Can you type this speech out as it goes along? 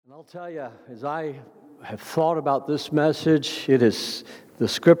I'll tell you, as I have thought about this message, it is the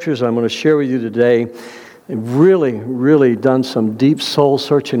scriptures I'm going to share with you today have really done some deep soul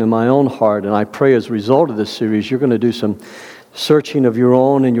searching in my own heart, and I pray as a result of this series, you're going to do some searching of your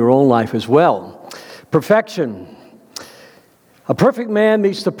own in your own life as well. Perfection. A perfect man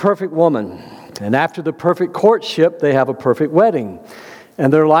meets the perfect woman, and after the perfect courtship, they have a perfect wedding,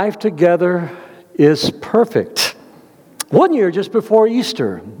 and their life together is perfect. One year, just before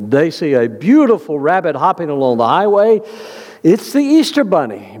Easter, they see a beautiful rabbit hopping along the highway. It's the Easter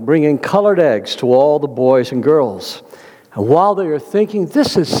bunny bringing colored eggs to all the boys and girls. And while they are thinking,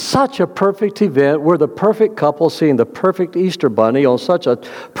 this is such a perfect event, we're the perfect couple seeing the perfect Easter bunny on such a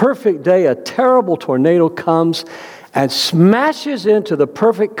perfect day, a terrible tornado comes and smashes into the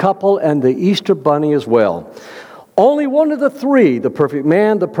perfect couple and the Easter bunny as well. Only one of the three, the perfect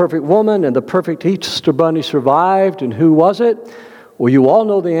man, the perfect woman, and the perfect Easter bunny survived. And who was it? Well, you all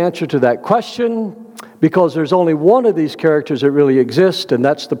know the answer to that question because there's only one of these characters that really exists, and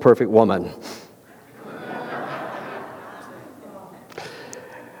that's the perfect woman.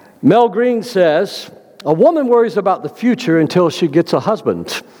 Mel Green says, a woman worries about the future until she gets a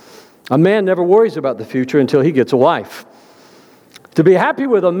husband. A man never worries about the future until he gets a wife. To be happy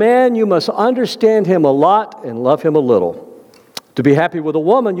with a man, you must understand him a lot and love him a little. To be happy with a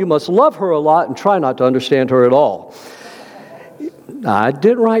woman, you must love her a lot and try not to understand her at all. I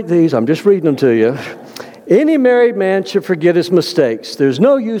didn't write these, I'm just reading them to you. Any married man should forget his mistakes. There's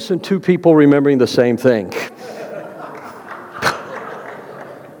no use in two people remembering the same thing.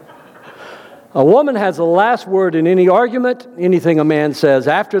 A woman has the last word in any argument. Anything a man says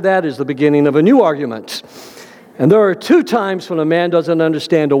after that is the beginning of a new argument. And there are two times when a man doesn't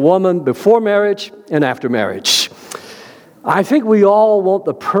understand a woman: before marriage and after marriage. I think we all want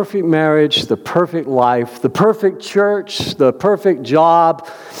the perfect marriage, the perfect life, the perfect church, the perfect job.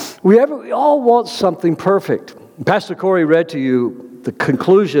 We all want something perfect. Pastor Corey read to you the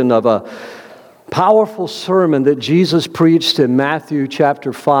conclusion of a powerful sermon that Jesus preached in Matthew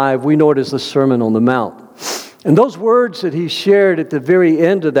chapter 5. We know it as the Sermon on the Mount. And those words that he shared at the very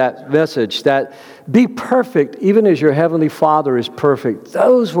end of that message, that be perfect even as your heavenly Father is perfect,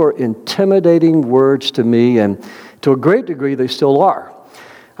 those were intimidating words to me, and to a great degree they still are.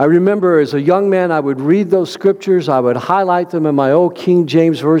 I remember as a young man I would read those scriptures, I would highlight them in my old King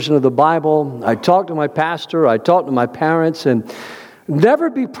James Version of the Bible. I'd talk to my pastor, I'd talk to my parents, and never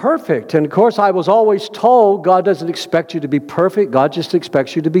be perfect. And of course, I was always told God doesn't expect you to be perfect. God just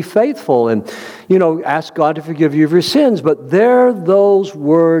expects you to be faithful and, ask God to forgive you of your sins. But there, those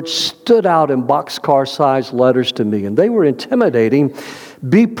words stood out in boxcar-sized letters to me, and they were intimidating.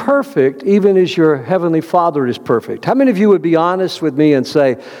 Be perfect even as your heavenly Father is perfect. How many of you would be honest with me and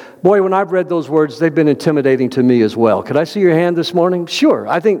say, boy, when I've read those words, they've been intimidating to me as well? Could I see your hand this morning? Sure.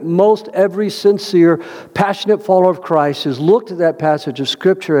 I think most every sincere, passionate follower of Christ has looked at that passage of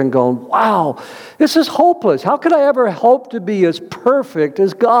Scripture and gone, wow, this is hopeless. How could I ever hope to be as perfect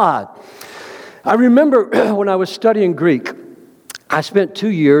as God? I remember when I was studying Greek, I spent 2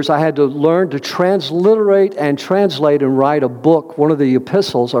 years, I had to learn to transliterate and translate and write a book, one of the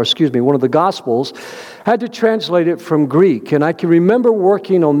Gospels. I had to translate it from Greek. And I can remember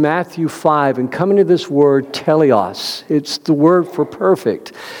working on Matthew 5 and coming to this word, teleos. It's the word for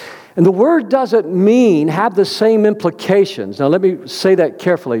perfect. And the word doesn't have the same implications. Now let me say that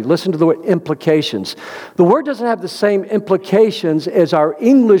carefully. Listen to the word implications. The word doesn't have the same implications as our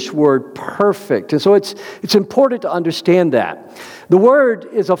English word perfect. And so it's important to understand that. The word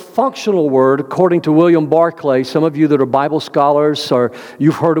is a functional word according to William Barclay. Some of you that are Bible scholars, or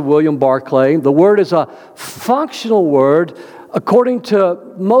you've heard of William Barclay. The word is a functional word according to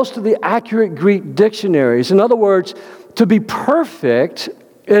most of the accurate Greek dictionaries. In other words, to be perfect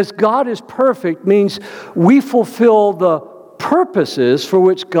as God is perfect means we fulfill the purposes for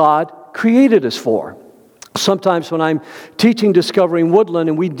which God created us for. Sometimes when I'm teaching Discovering Woodland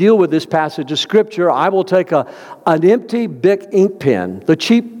and we deal with this passage of Scripture, I will take an empty Bic ink pen, the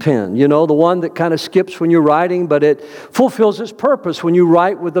cheap pen, the one that kind of skips when you're writing, but it fulfills its purpose. When you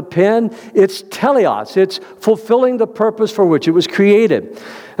write with a pen, it's teleos. It's fulfilling the purpose for which it was created.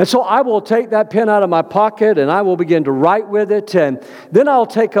 And so I will take that pen out of my pocket and I will begin to write with it. And then I'll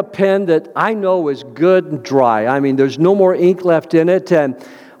take a pen that I know is good and dry. I mean, there's no more ink left in it. And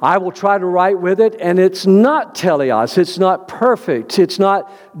I will try to write with it, and it's not teleos. It's not perfect. It's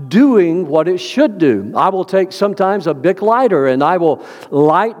not doing what it should do. I will take sometimes a Bic lighter and I will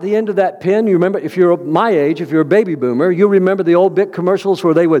light the end of that pen. You remember, if you're my age, if you're a baby boomer, you remember the old Bic commercials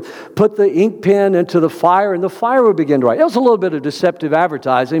where they would put the ink pen into the fire and the fire would begin to write. It was a little bit of deceptive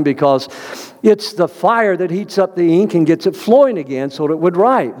advertising because it's the fire that heats up the ink and gets it flowing again so that it would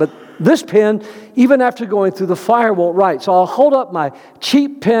write. But this pen, even after going through the fire, won't write. So I'll hold up my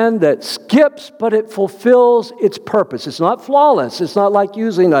cheap pen that skips, but it fulfills its purpose. It's not flawless. It's not like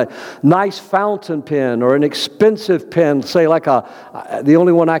using a nice fountain pen or an expensive pen, say like the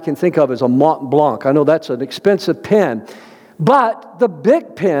only one I can think of is a Mont Blanc. I know that's an expensive pen. But the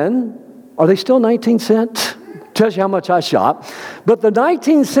Bic pen, are they still 19 cents? Tells you how much I shop. But the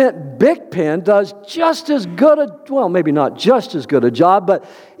 19-cent Bic pen does just as good maybe not just as good a job, but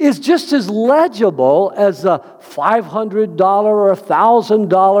is just as legible as a $500 or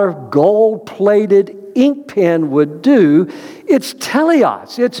 $1,000 gold-plated ink pen would do. It's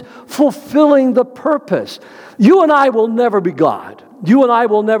teleos. It's fulfilling the purpose. You and I will never be God. You and I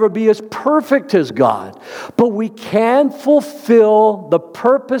will never be as perfect as God, but we can fulfill the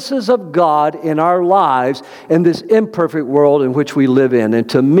purposes of God in our lives in this imperfect world in which we live in. And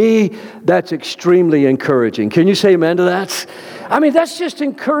to me, that's extremely encouraging. Can you say amen to that? I mean, that's just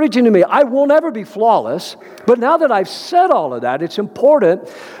encouraging to me. I will never be flawless, but now that I've said all of that, it's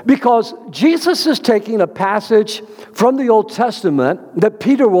important because Jesus is taking a passage from the Old Testament that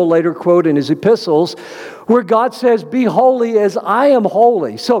Peter will later quote in his epistles, where God says, "Be holy as I am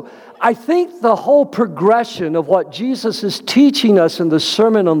holy." So I think the whole progression of what Jesus is teaching us in the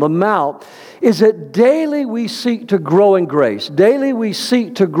Sermon on the Mount is that daily we seek to grow in grace. Daily we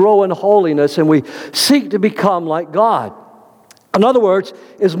seek to grow in holiness, and we seek to become like God. In other words,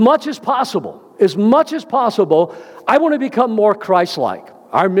 as much as possible, I want to become more Christ-like.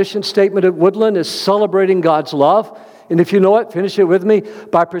 Our mission statement at Woodland is celebrating God's love. And if you know it, finish it with me,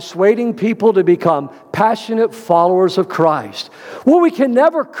 by persuading people to become passionate followers of Christ. Well, we can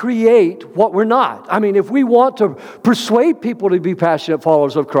never create what we're not. I mean, if we want to persuade people to be passionate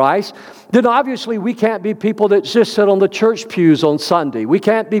followers of Christ, then obviously we can't be people that just sit on the church pews on Sunday. We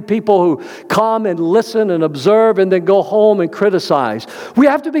can't be people who come and listen and observe and then go home and criticize. We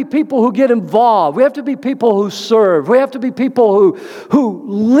have to be people who get involved. We have to be people who serve. We have to be people who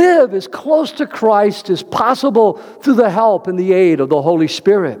live as close to Christ as possible through the help and the aid of the Holy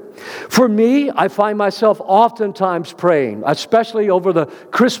Spirit. For me, I find myself oftentimes praying, especially over the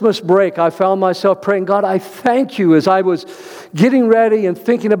Christmas break. I found myself praying, God, I thank you as I was getting ready and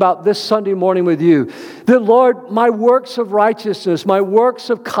thinking about this Sunday morning with you, that Lord, my works of righteousness, my works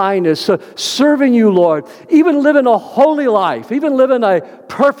of kindness, serving you, Lord, even living a holy life, even living a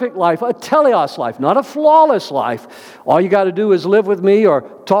perfect life, a teleos life, not a flawless life. All you got to do is live with me or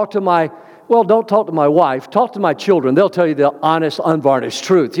talk to my don't talk to my wife, talk to my children. They'll tell you the honest, unvarnished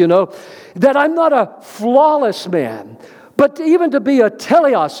truth, that I'm not a flawless man. But even to be a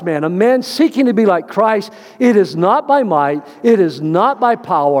teleos man, a man seeking to be like Christ, it is not by might, it is not by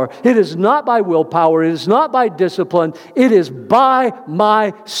power, it is not by willpower, it is not by discipline, it is by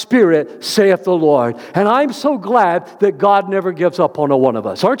my Spirit, saith the Lord. And I'm so glad that God never gives up on a one of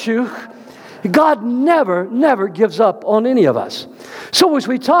us, aren't you? God never gives up on any of us. So as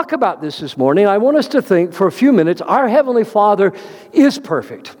we talk about this morning, I want us to think for a few minutes, our Heavenly Father is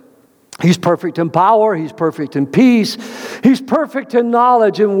perfect. He's perfect in power. He's perfect in peace. He's perfect in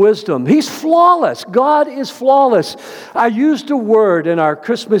knowledge and wisdom. He's flawless. God is flawless. I used a word in our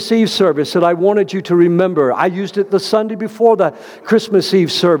Christmas Eve service that I wanted you to remember. I used it the Sunday before the Christmas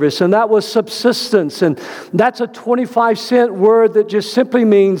Eve service, and that was subsistence. And that's a 25-cent word that just simply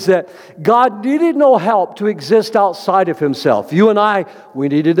means that God needed no help to exist outside of Himself. You and I, we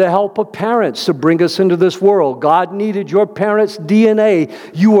needed the help of parents to bring us into this world. God needed your parents' DNA.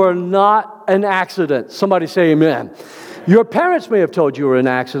 You are not an accident. Somebody say amen. Your parents may have told you were an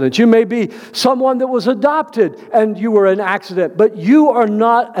accident. You may be someone that was adopted and you were an accident, but you are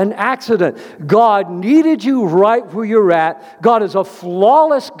not an accident. God needed you right where you're at. God is a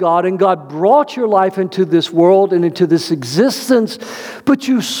flawless God, and God brought your life into this world and into this existence, but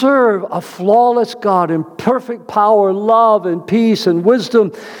you serve a flawless God in perfect power, love, and peace, and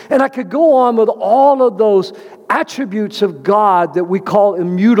wisdom. And I could go on with all of those attributes of God that we call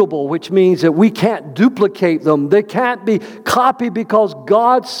immutable, which means that we can't duplicate them. They can't be copied because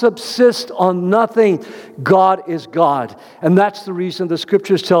God subsists on nothing. God is God. And that's the reason the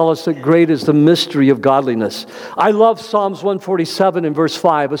Scriptures tell us that great is the mystery of godliness. I love Psalms 147 and verse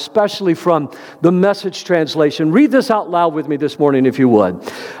 5, especially from the Message translation. Read this out loud with me this morning if you would.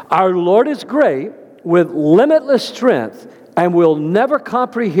 Our Lord is great with limitless strength and will never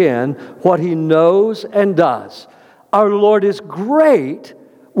comprehend what He knows and does. Our Lord is great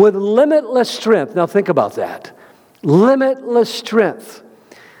with limitless strength. Now think about that. Limitless strength.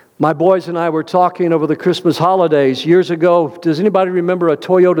 My boys and I were talking over the Christmas holidays years ago. Does anybody remember a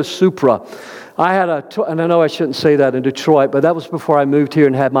Toyota Supra? I had and I know I shouldn't say that in Detroit, but that was before I moved here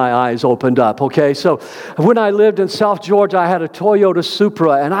and had my eyes opened up, okay? So when I lived in South Georgia, I had a Toyota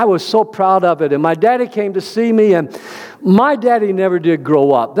Supra, and I was so proud of it. And my daddy came to see me, and my daddy never did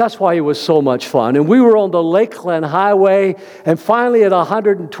grow up. That's why he was so much fun. And we were on the Lakeland Highway, and finally at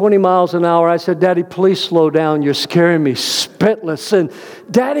 120 miles an hour, I said, Daddy, please slow down. You're scaring me spitless. And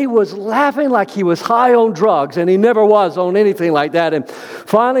Daddy was laughing like he was high on drugs, and he never was on anything like that. And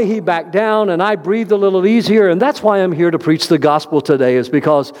finally he backed down, and I breathed a little easier, and that's why I'm here to preach the gospel today, is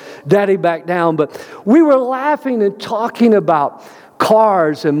because Daddy backed down. But we were laughing and talking about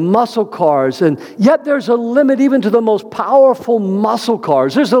cars and muscle cars, and yet there's a limit even to the most powerful muscle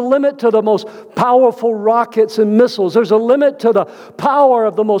cars. There's a limit to the most powerful rockets and missiles. There's a limit to the power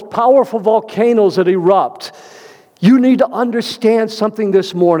of the most powerful volcanoes that erupt. You need to understand something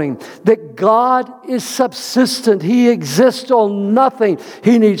this morning, that God is subsistent. He exists on nothing.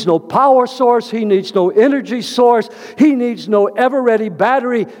 He needs no power source. He needs no energy source. He needs no ever-ready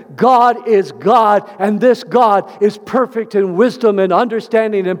battery. God is God, and this God is perfect in wisdom and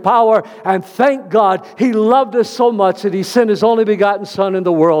understanding and power. And thank God He loved us so much that He sent His only begotten Son in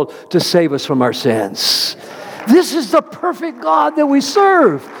the world to save us from our sins. This is the perfect God that we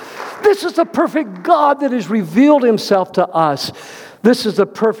serve. This is the perfect God that has revealed Himself to us. This is the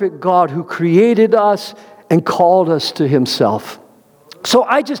perfect God who created us and called us to Himself. So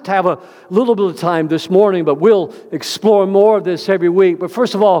I just have a little bit of time this morning, but we'll explore more of this every week. But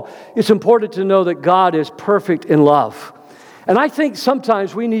first of all, it's important to know that God is perfect in love. And I think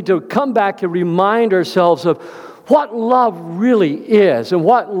sometimes we need to come back and remind ourselves of what love really is and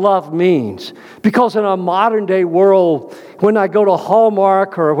what love means. Because in our modern day world, when I go to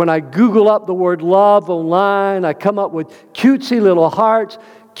Hallmark or when I Google up the word love online, I come up with cutesy little hearts,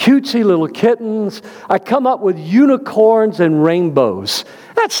 cutesy little kittens. I come up with unicorns and rainbows.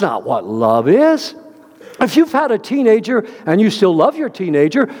 That's not what love is. If you've had a teenager and you still love your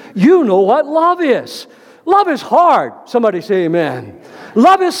teenager, you know what love is. Love is hard. Somebody say amen.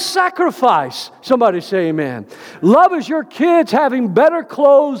 Love is sacrifice. Somebody say amen. Love is your kids having better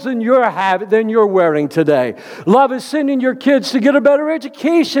clothes than you're wearing today. Love is sending your kids to get a better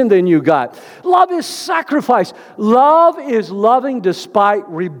education than you got. Love is sacrifice. Love is loving despite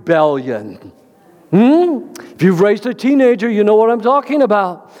rebellion. If you've raised a teenager, you know what I'm talking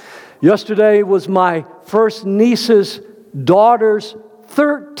about. Yesterday was my first niece's daughter's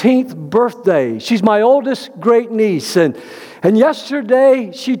 13th birthday. She's my oldest great niece. And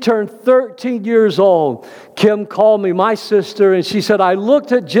yesterday she turned 13 years old. Kim called me, my sister, and she said, I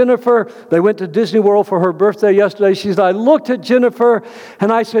looked at Jennifer. They went to Disney World for her birthday yesterday. She said, I looked at Jennifer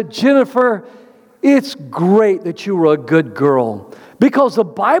and I said, Jennifer, it's great that you were a good girl, because the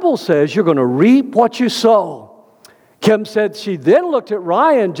Bible says you're going to reap what you sow. Kim said she then looked at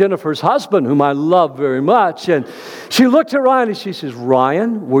Ryan, Jennifer's husband, whom I love very much, and she looked at Ryan and she says,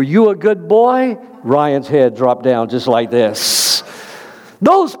 Ryan, were you a good boy? Ryan's head dropped down just like this.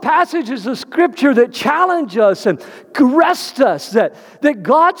 Those passages of Scripture that challenge us and arrest us, that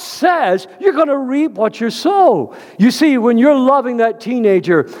God says you're going to reap what you sow. You see, when you're loving that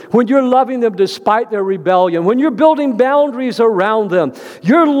teenager, when you're loving them despite their rebellion, when you're building boundaries around them,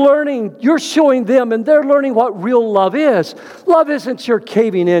 you're showing them and they're learning what real love is. Love isn't your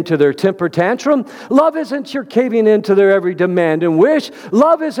caving into their temper tantrum. Love isn't your caving into their every demand and wish.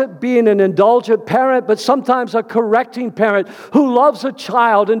 Love isn't being an indulgent parent, but sometimes a correcting parent who loves a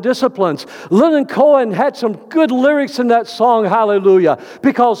child and disciplines. Leonard Cohen had some good lyrics in that song, Hallelujah,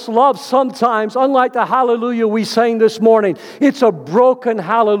 because love sometimes, unlike the hallelujah we sang this morning, it's a broken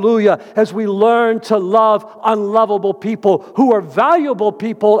hallelujah as we learn to love unlovable people who are valuable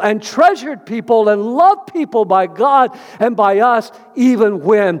people and treasured people and loved people by God and by us, even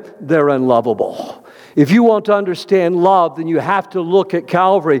when they're unlovable. If you want to understand love, then you have to look at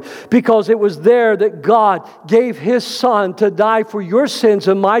Calvary, because it was there that God gave His Son to die for your sins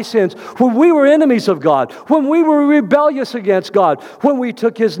and my sins when we were enemies of God, when we were rebellious against God, when we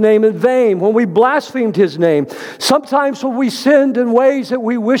took His name in vain, when we blasphemed His name. Sometimes when we sinned in ways that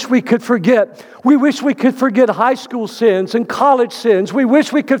we wish we could forget. We wish we could forget high school sins and college sins. We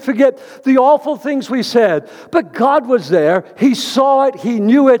wish we could forget the awful things we said. But God was there. He saw it. He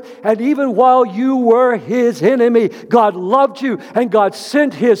knew it. And even while you were were His enemy. God loved you, and God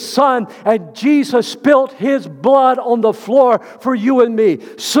sent His Son, and Jesus spilt His blood on the floor for you and me.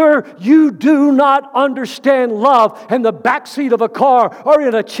 Sir, you do not understand love in the backseat of a car or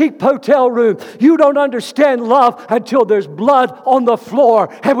in a cheap hotel room. You don't understand love until there's blood on the floor.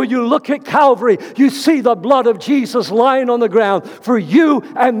 And when you look at Calvary, you see the blood of Jesus lying on the ground for you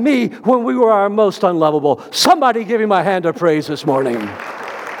and me when we were our most unlovable. Somebody give Him a hand of praise this morning.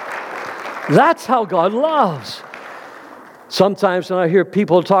 That's how God loves. Sometimes when I hear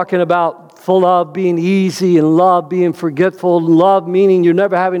people talking about love being easy and love being forgetful and love meaning you're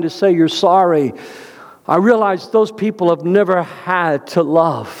never having to say you're sorry, I realize those people have never had to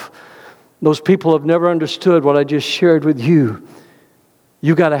love. Those people have never understood what I just shared with you.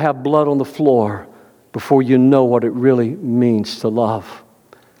 You got to have blood on the floor before you know what it really means to love.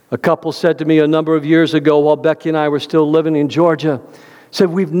 A couple said to me a number of years ago while Becky and I were still living in Georgia, said,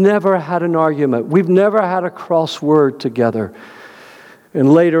 we've never had an argument. We've never had a crossword together.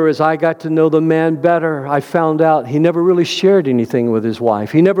 And later, as I got to know the man better, I found out he never really shared anything with his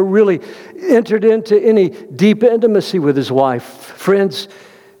wife. He never really entered into any deep intimacy with his wife. Friends,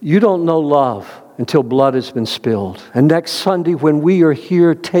 you don't know love until blood has been spilled. And next Sunday, when we are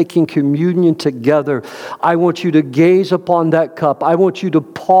here taking communion together, I want you to gaze upon that cup. I want you to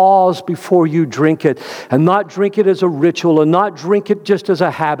pause before you drink it, and not drink it as a ritual, and not drink it just as a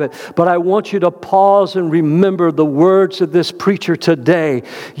habit, but I want you to pause and remember the words of this preacher today.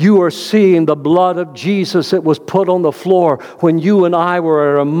 You are seeing the blood of Jesus that was put on the floor when you and I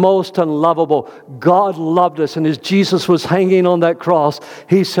were at our most unlovable. God loved us, and as Jesus was hanging on that cross,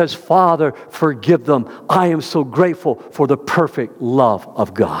 He says, Father, forgive them. I am so grateful for the perfect love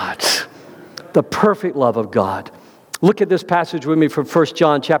of God. The perfect love of God. Look at this passage with me from 1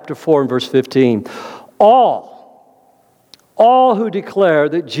 John chapter 4 and verse 15. All who declare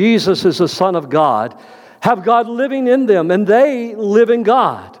that Jesus is the Son of God have God living in them, and they live in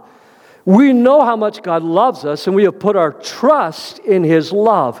God. We know how much God loves us, and we have put our trust in His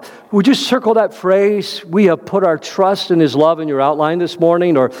love. Would you circle that phrase? We have put our trust in His love in your outline this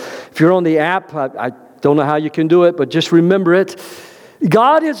morning, or if you're on the app, I don't know how you can do it, but just remember it.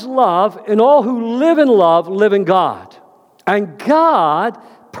 God is love, and all who live in God. And God,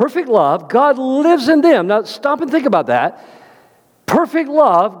 perfect love, God lives in them. Now stop and think about that. Perfect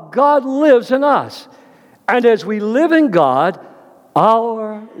love, God lives in us. And as we live in God,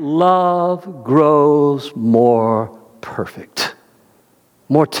 our love grows more perfect,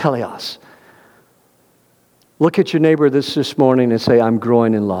 more teleos. Look at your neighbor this morning and say, I'm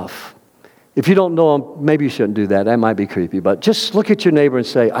growing in love. If you don't know him, maybe you shouldn't do that. That might be creepy, but just look at your neighbor and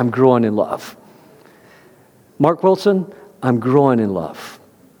say, I'm growing in love. Mark Wilson, I'm growing in love.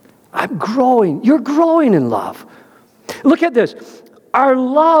 I'm growing. You're growing in love. Look at this. Our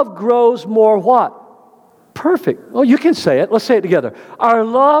love grows more what? Perfect. Oh, you can say it. Let's say it together. Our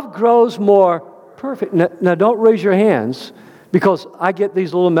love grows more perfect. Now, don't raise your hands, because I get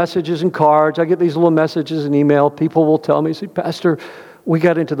these little messages and cards. I get these little messages and email. People will tell me, say, Pastor, we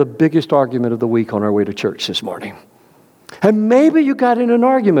got into the biggest argument of the week on our way to church this morning. And maybe you got in an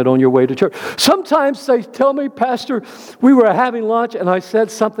argument on your way to church. Sometimes they tell me, Pastor, we were having lunch and I said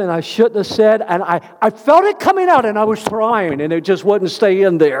something I shouldn't have said, and I felt it coming out and I was trying and it just wouldn't stay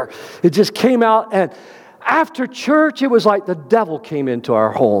in there. It just came out, and after church, it was like the devil came into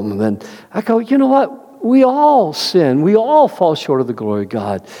our home. And I go, you know what? We all sin. We all fall short of the glory of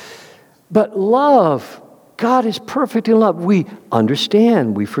God. But love, God is perfect in love. We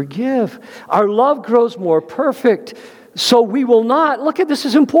understand. We forgive. Our love grows more perfect. So we will not, look at this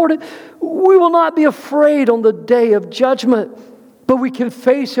is important, we will not be afraid on the day of judgment, but we can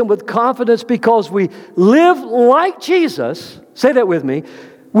face Him with confidence because we live like Jesus. Say that with me.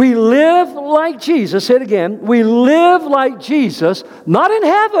 We live like Jesus. Say it again. We live like Jesus, not in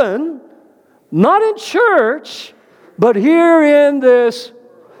heaven, not in church, but here in this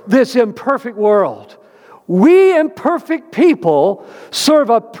imperfect world. We imperfect people serve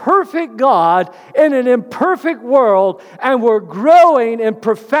a perfect God in an imperfect world, and we're growing in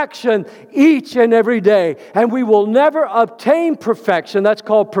perfection each and every day. And we will never obtain perfection. That's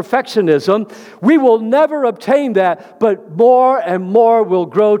called perfectionism. We will never obtain that, but more and more will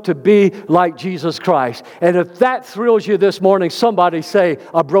grow to be like Jesus Christ. And if that thrills you this morning, somebody say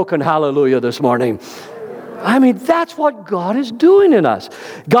a broken hallelujah this morning. I mean, that's what God is doing in us.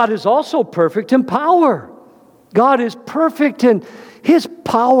 God is also perfect in power. God is perfect in His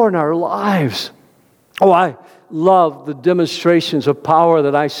power in our lives. Oh, I love the demonstrations of power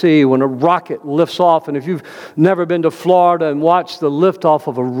that I see when a rocket lifts off. And if you've never been to Florida and watched the liftoff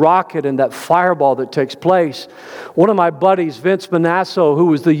of a rocket and that fireball that takes place, one of my buddies, Vince Manasso, who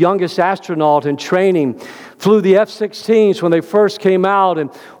was the youngest astronaut in training, flew the F-16s when they first came out.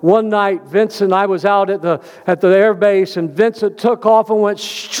 And one night, Vince and I was out at the air base, and Vincent took off and went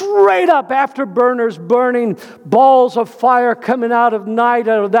straight up, afterburners burning, balls of fire coming out of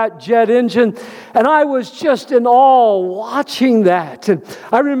that jet engine. And I was just in awe watching that. And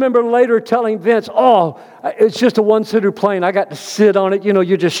I remember later telling Vince, it's just a one-seater plane. I got to sit on it.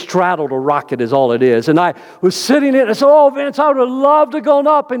 You just straddled a rocket is all it is. And I was sitting in it, and I said, Vince, I would have loved to go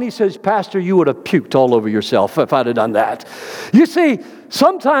up. And he says, Pastor, you would have puked all over yourself if I'd have done that. You see,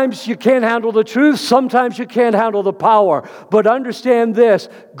 sometimes you can't handle the truth. Sometimes you can't handle the power. But understand this,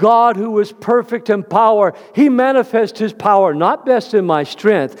 God who is perfect in power, He manifests His power not best in my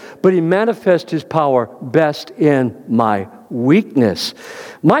strength, but He manifests His power best in my weakness.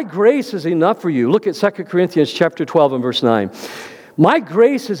 My grace is enough for you. Look at 2 Corinthians chapter 12 and verse 9. My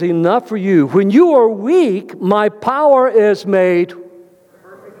grace is enough for you. When you are weak, my power is made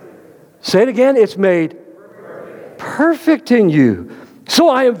perfect. Say it again. It's made perfect in you. So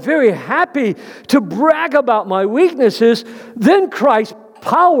I am very happy to brag about my weaknesses. Then Christ's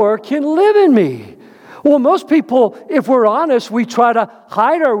power can live in me. Well, most people, if we're honest, we try to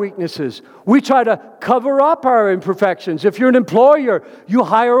hide our weaknesses. We try to cover up our imperfections. If you're an employer, you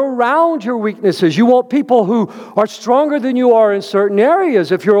hire around your weaknesses. You want people who are stronger than you are in certain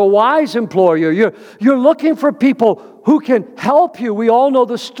areas. If you're a wise employer, you're looking for people who can help you. We all know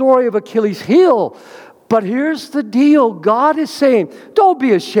the story of Achilles' heel. But here's the deal. God is saying, don't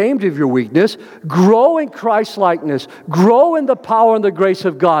be ashamed of your weakness. Grow in Christ-likeness. Grow in the power and the grace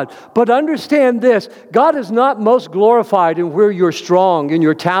of God. But understand this. God is not most glorified in where you're strong, in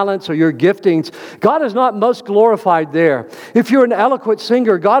your talents or your giftings. God is not most glorified there. If you're an eloquent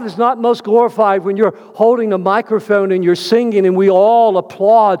singer, God is not most glorified when you're holding a microphone and you're singing and we all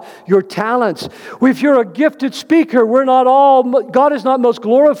applaud your talents. If you're a gifted speaker, God is not most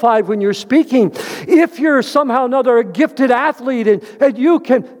glorified when you're speaking. If you're somehow or another a gifted athlete and you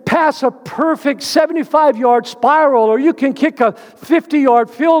can pass a perfect 75-yard spiral, or you can kick a 50-yard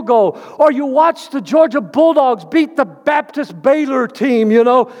field goal, or you watch the Georgia Bulldogs beat the Baptist Baylor team,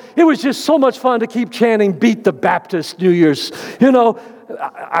 it was just so much fun to keep chanting, beat the Baptist New Year's,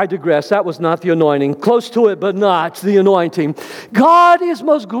 I digress. That was not the anointing. Close to it, but not the anointing. God is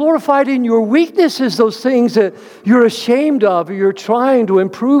most glorified in your weaknesses, those things that you're ashamed of or you're trying to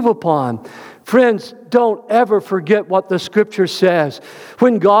improve upon. Friends, don't ever forget what the Scripture says.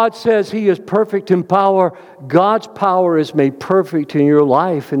 When God says He is perfect in power, God's power is made perfect in your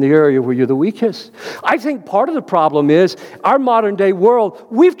life in the area where you're the weakest. I think part of the problem is our modern day world,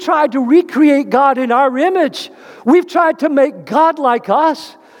 we've tried to recreate God in our image. We've tried to make God like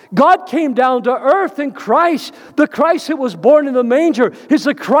us. God came down to earth in Christ. The Christ that was born in the manger is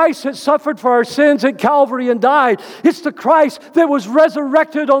the Christ that suffered for our sins at Calvary and died. It's the Christ that was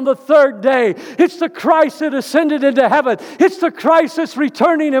resurrected on the third day. It's the Christ that ascended into heaven. It's the Christ that's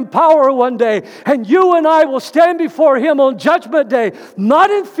returning in power one day. And you and I will stand before Him on Judgment Day,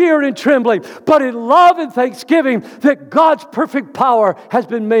 not in fear and trembling, but in love and thanksgiving that God's perfect power has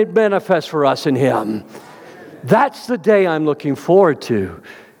been made manifest for us in Him. That's the day I'm looking forward to.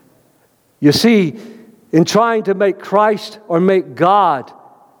 You see, in trying to make Christ or make God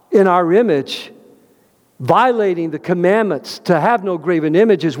in our image, violating the commandments to have no graven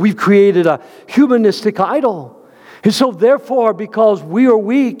images, we've created a humanistic idol. And so therefore, because we are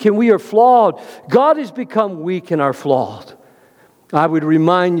weak and we are flawed, God has become weak and are flawed. I would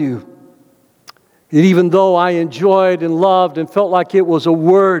remind you that even though I enjoyed and loved and felt like it was a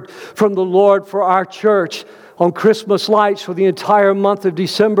word from the Lord for our church, on Christmas lights for the entire month of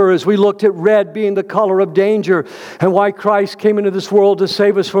December, as we looked at red being the color of danger and why Christ came into this world to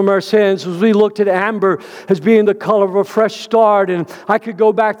save us from our sins, as we looked at amber as being the color of a fresh start, and I could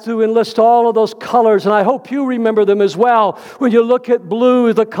go back through and list all of those colors, and I hope you remember them as well. When you look at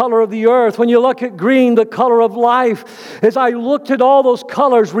blue, the color of the earth. When you look at green, the color of life. As I looked at all those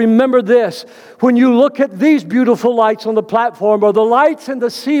colors, remember this. When you look at these beautiful lights on the platform or the lights in the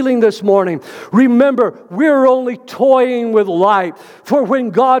ceiling this morning, remember, we're only toying with light. For when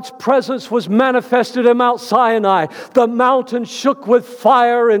God's presence was manifested at Mount Sinai, the mountain shook with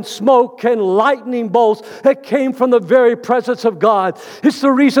fire and smoke and lightning bolts that came from the very presence of God. It's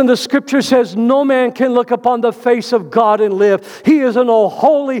the reason the Scripture says no man can look upon the face of God and live. He is an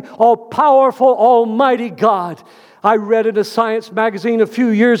all-holy, all-powerful, almighty God. I read in a science magazine a few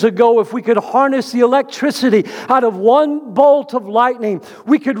years ago, if we could harness the electricity out of one bolt of lightning,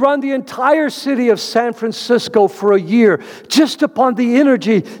 we could run the entire city of San Francisco for a year just upon the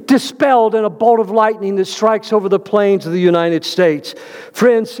energy dispelled in a bolt of lightning that strikes over the plains of the United States.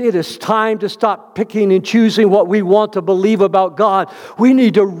 Friends, it is time to stop picking and choosing what we want to believe about God. We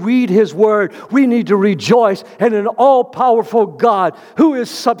need to read His Word. We need to rejoice in an all-powerful God who is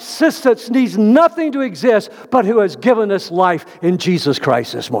subsistence, needs nothing to exist, but who has given us life in Jesus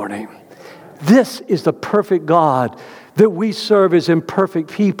Christ this morning. This is the perfect God that we serve as imperfect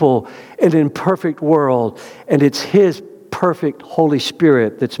people in an imperfect world. And it's His perfect Holy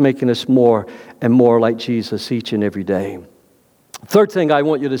Spirit that's making us more and more like Jesus each and every day. Third thing I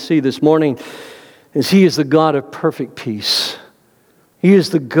want you to see this morning is He is the God of perfect peace. He is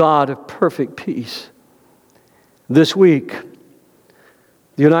the God of perfect peace. This week,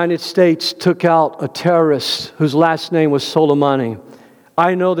 the United States took out a terrorist whose last name was Soleimani.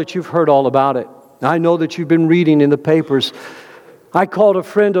 I know that you've heard all about it. I know that you've been reading in the papers. I called a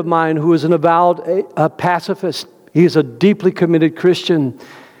friend of mine who is an avowed pacifist. He is a deeply committed Christian.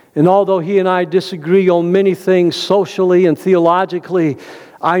 And although he and I disagree on many things socially and theologically,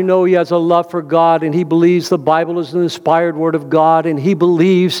 I know he has a love for God, and he believes the Bible is an inspired Word of God, and he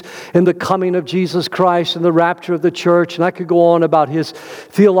believes in the coming of Jesus Christ and the rapture of the church. And I could go on about his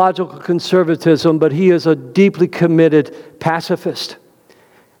theological conservatism, but he is a deeply committed pacifist.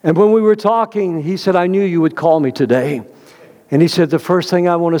 And when we were talking, he said, I knew you would call me today. And he said, the first thing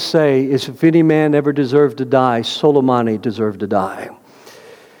I want to say is if any man ever deserved to die, Soleimani deserved to die.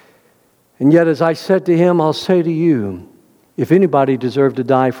 And yet, as I said to him, I'll say to you, if anybody deserved to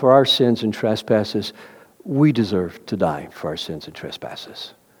die for our sins and trespasses, we deserve to die for our sins and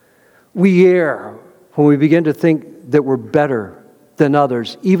trespasses. We err when we begin to think that we're better than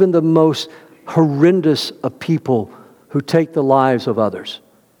others, even the most horrendous of people who take the lives of others.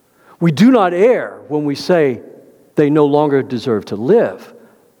 We do not err when we say they no longer deserve to live,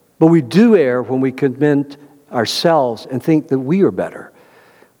 but we do err when we commend ourselves and think that we are better.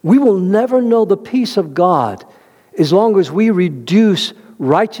 We will never know the peace of God as long as we reduce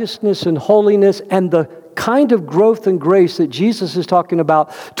righteousness and holiness and the kind of growth and grace that Jesus is talking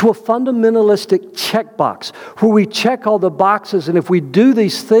about to a fundamentalistic checkbox where we check all the boxes, and if we do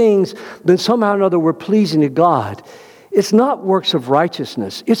these things, then somehow or another we're pleasing to God. It's not works of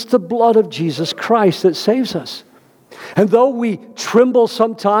righteousness. It's the blood of Jesus Christ that saves us. And though we tremble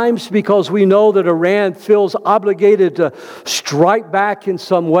sometimes because we know that Iran feels obligated to strike back in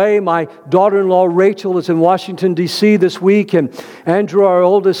some way, my daughter-in-law Rachel is in Washington, D.C. this week, and Andrew, our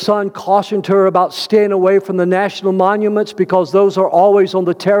oldest son, cautioned her about staying away from the national monuments because those are always on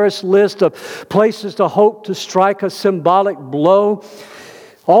the terrorist list of places to hope to strike a symbolic blow.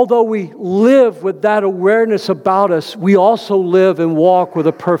 Although we live with that awareness about us, we also live and walk with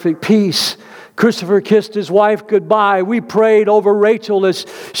a perfect peace. Christopher kissed his wife goodbye. We prayed over Rachel as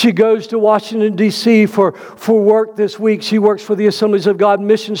she goes to Washington, D.C. for work this week. She works for the Assemblies of God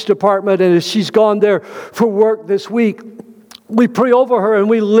Missions Department, and as she's gone there for work this week, we pray over her and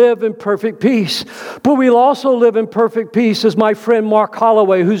we live in perfect peace. But we'll also live in perfect peace as my friend Mark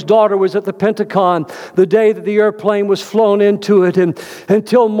Holloway, whose daughter was at the Pentagon the day that the airplane was flown into it. And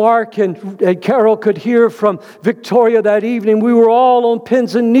until Mark and Carol could hear from Victoria that evening, we were all on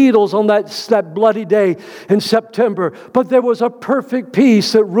pins and needles on that bloody day in September. But there was a perfect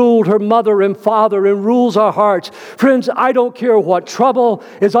peace that ruled her mother and father and rules our hearts. Friends, I don't care what trouble,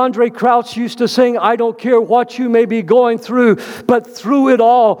 as Andre Crouch used to sing, I don't care what you may be going through, but through it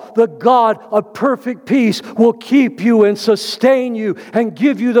all, the God of perfect peace will keep you and sustain you and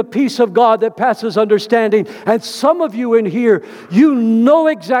give you the peace of God that passes understanding. And some of you in here, you know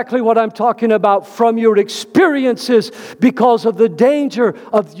exactly what I'm talking about from your experiences because of the danger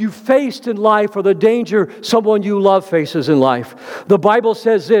of you faced in life or the danger someone you love faces in life. The Bible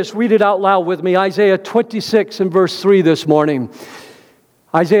says this, read it out loud with me, Isaiah 26 and verse 3 this morning.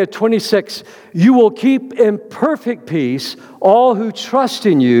 Isaiah 26, you will keep in perfect peace all who trust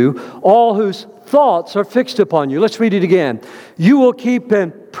in you, all whose thoughts are fixed upon you. Let's read it again. You will keep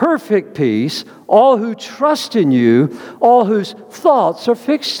in perfect peace all who trust in you, all whose thoughts are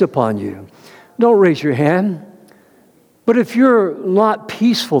fixed upon you. Don't raise your hand. But if you're not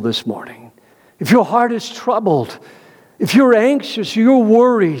peaceful this morning, if your heart is troubled, if you're anxious, you're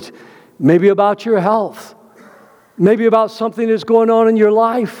worried, maybe about your health, maybe about something that's going on in your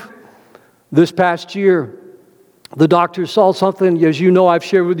life. This past year, the doctor saw something, as you know, I've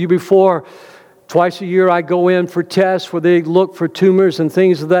shared with you before, Twice a year I go in for tests where they look for tumors and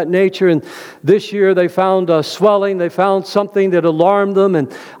things of that nature. And this year they found swelling. They found something that alarmed them.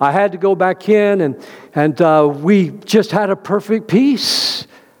 And I had to go back in and we just had a perfect peace.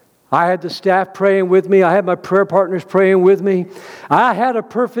 I had the staff praying with me. I had my prayer partners praying with me. I had a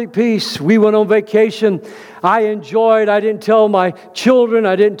perfect peace. We went on vacation. I enjoyed. I didn't tell my children.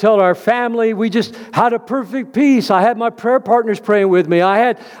 I didn't tell our family. We just had a perfect peace. I had my prayer partners praying with me. I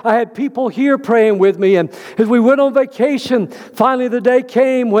had people here praying with me. And as we went on vacation, finally the day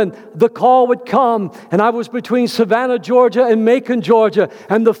came when the call would come. And I was between Savannah, Georgia and Macon, Georgia.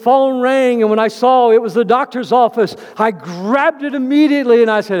 And the phone rang. And when I saw it was the doctor's office, I grabbed it immediately and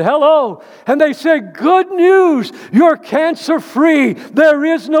I said, "Hello." And they said, "Good news. You're cancer-free. There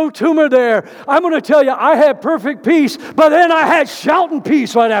is no tumor there." I'm going to tell you, I had perfect peace, but then I had shouting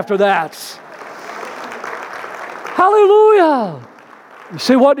peace right after that. Hallelujah. You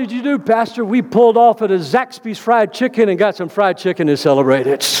say, "What did you do, Pastor?" We pulled off at a Zaxby's fried chicken and got some fried chicken to celebrate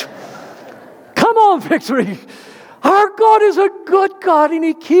it. Come on, victory. Our God is a good God, and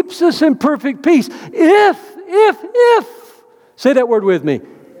He keeps us in perfect peace. If, say that word with me.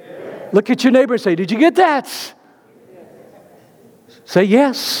 Look at your neighbor and say, "Did you get that?" Say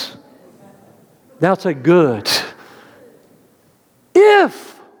yes. Now say good.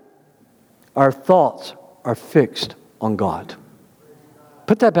 If our thoughts are fixed on God.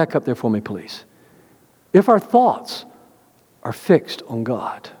 Put that back up there for me, please. If our thoughts are fixed on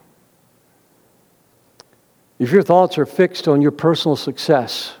God. If your thoughts are fixed on your personal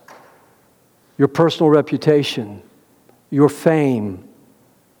success, your personal reputation, your fame,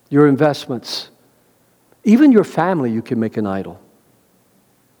 your investments, even your family you can make an idol.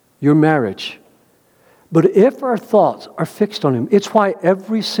 Your marriage. But if our thoughts are fixed on Him, it's why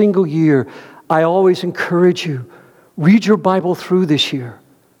every single year I always encourage you, read your Bible through this year.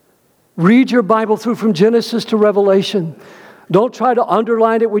 Read your Bible through from Genesis to Revelation. Don't try to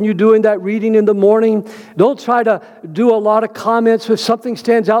underline it when you're doing that reading in the morning. Don't try to do a lot of comments. If something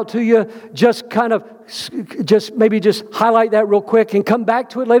stands out to you, just maybe highlight that real quick and come back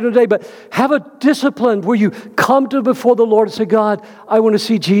to it later today. But have a discipline where you come to before the Lord and say, "God, I want to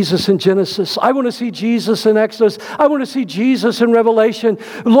see Jesus in Genesis. I want to see Jesus in Exodus. I want to see Jesus in Revelation.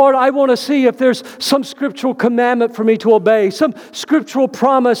 Lord, I want to see if there's some scriptural commandment for me to obey, some scriptural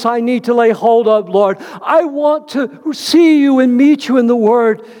promise I need to lay hold of, Lord. I want to see you and meet you in the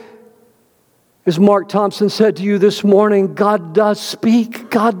Word." As Mark Thompson said to you this morning, God does speak.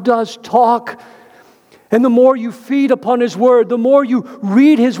 God does talk. And the more you feed upon His Word, the more you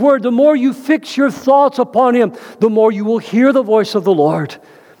read His Word, the more you fix your thoughts upon Him, the more you will hear the voice of the Lord.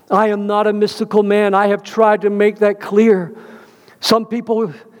 I am not a mystical man. I have tried to make that clear. Some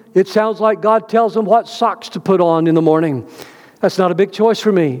people, it sounds like God tells them what socks to put on in the morning. That's not a big choice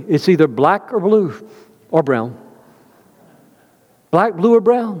for me. It's either black or blue or brown. Black, blue, or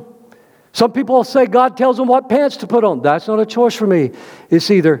brown. Some people say God tells them what pants to put on. That's not a choice for me. It's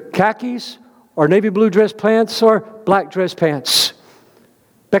either khakis or navy blue dress pants or black dress pants.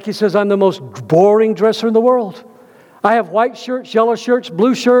 Becky says I'm the most boring dresser in the world. I have white shirts, yellow shirts,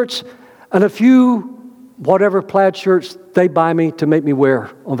 blue shirts, and a few whatever plaid shirts they buy me to make me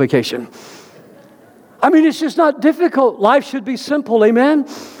wear on vacation. I mean, it's just not difficult. Life should be simple, amen?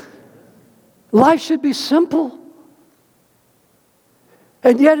 Life should be simple.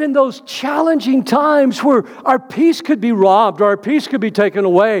 And yet in those challenging times where our peace could be robbed or our peace could be taken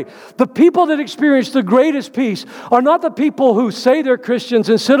away, the people that experience the greatest peace are not the people who say they're Christians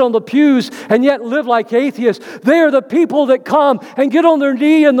and sit on the pews and yet live like atheists. They are the people that come and get on their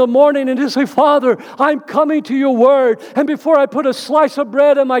knee in the morning and just say, "Father, I'm coming to your Word. And before I put a slice of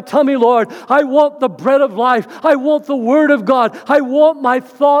bread in my tummy, Lord, I want the bread of life. I want the Word of God. I want my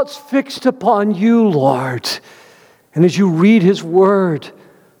thoughts fixed upon you, Lord." And as you read His Word,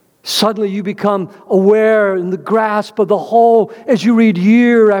 suddenly you become aware in the grasp of the whole as you read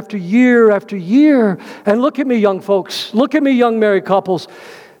year after year after year. And look at me, young folks. Look at me, young married couples.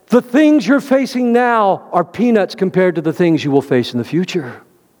 The things you're facing now are peanuts compared to the things you will face in the future.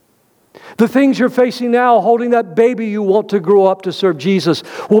 The things you're facing now, holding that baby you want to grow up to serve Jesus,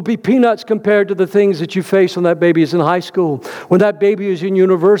 will be peanuts compared to the things that you face when that baby is in high school, when that baby is in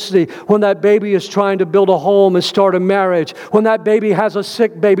university, when that baby is trying to build a home and start a marriage, when that baby has a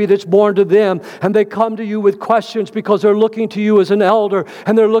sick baby that's born to them, and they come to you with questions because they're looking to you as an elder,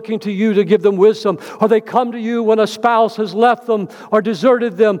 and they're looking to you to give them wisdom, or they come to you when a spouse has left them or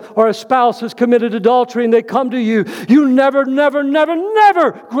deserted them, or a spouse has committed adultery, and they come to you. You never, never, never,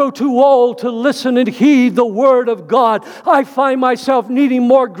 never grow too old soul to listen and heed the Word of God. I find myself needing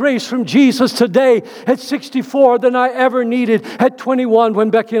more grace from Jesus today at 64 than I ever needed at 21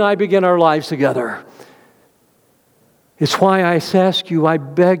 when Becky and I began our lives together. It's why I ask you, I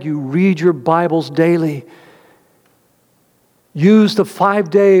beg you, read your Bibles daily. Use the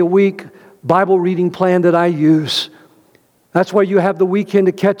 5-day-a-week Bible reading plan that I use. That's why you have the weekend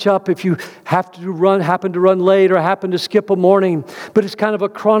to catch up if you happen to run late or happen to skip a morning. But it's kind of a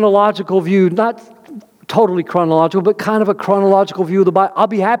chronological view, not totally chronological, but kind of a chronological view of the Bible. I'll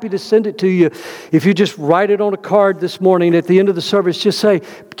be happy to send it to you. If you just write it on a card this morning at the end of the service, just say,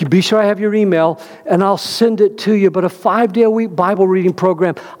 be sure I have your email, and I'll send it to you. But a 5-day-a-week Bible reading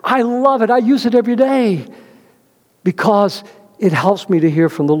program, I love it. I use it every day because it helps me to hear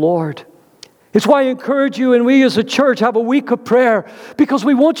from the Lord. It's why I encourage you, and we as a church have a week of prayer, because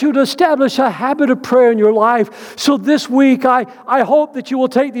we want you to establish a habit of prayer in your life. So this week, I hope that you will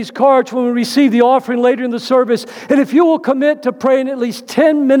take these cards when we receive the offering later in the service, and if you will commit to praying at least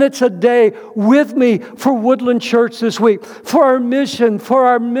 10 minutes a day with me for Woodland Church this week, for our mission, for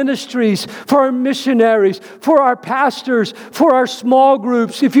our ministries, for our missionaries, for our pastors, for our small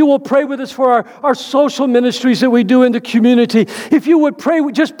groups, if you will pray with us for our social ministries that we do in the community, if you would pray,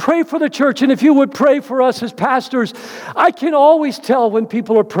 just pray for the church, and if you would pray for us as pastors. I can always tell when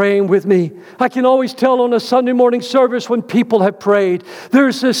people are praying with me. I can always tell on a Sunday morning service when people have prayed.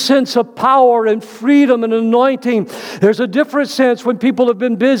 There's a sense of power and freedom and anointing. There's a different sense when people have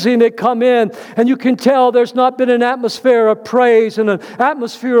been busy and they come in, and you can tell there's not been an atmosphere of praise and an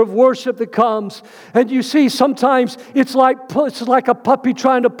atmosphere of worship that comes. And you see, sometimes it's like a puppy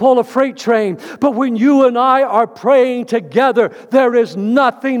trying to pull a freight train. But when you and I are praying together, there is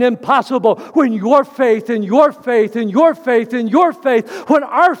nothing impossible. When your faith and your faith and your faith and your faith, when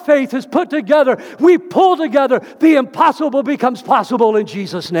our faith is put together, we pull together, the impossible becomes possible in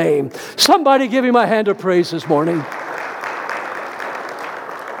Jesus' name. Somebody give him a hand of praise this morning.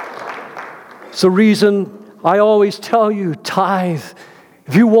 It's the reason I always tell you, tithe.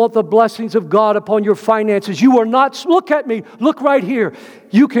 If you want the blessings of God upon your finances, you are not, look at me, look right here.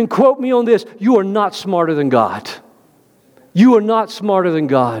 You can quote me on this. You are not smarter than God. You are not smarter than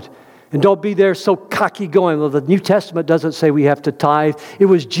God. And don't be there so cocky going, well, the New Testament doesn't say we have to tithe. It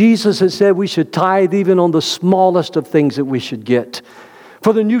was Jesus that said we should tithe even on the smallest of things that we should get.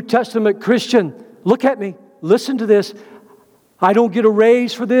 For the New Testament Christian, look at me, listen to this. I don't get a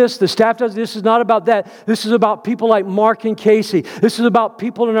raise for this. The staff does. This is not about that. This is about people like Mark and Casey. This is about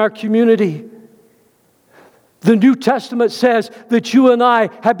people in our community. The New Testament says that you and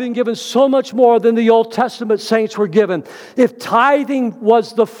I have been given so much more than the Old Testament saints were given. If tithing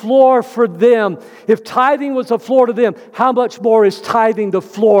was the floor for them, if tithing was the floor to them, how much more is tithing the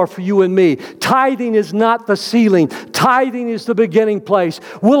floor for you and me? Tithing is not the ceiling. Tithing is the beginning place.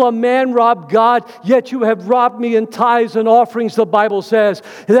 Will a man rob God? Yet you have robbed me in tithes and offerings, the Bible says.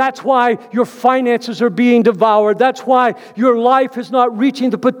 That's why your finances are being devoured. That's why your life is not reaching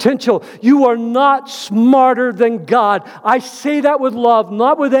the potential. You are not smarter than God. I say that with love,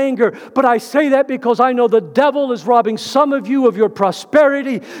 not with anger, but I say that because I know the devil is robbing some of you of your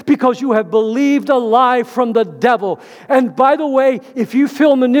prosperity because you have believed a lie from the devil. And by the way, if you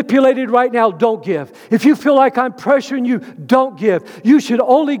feel manipulated right now, don't give. If you feel like I'm pressuring you, don't give. You should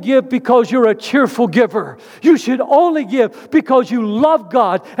only give because you're a cheerful giver. You should only give because you love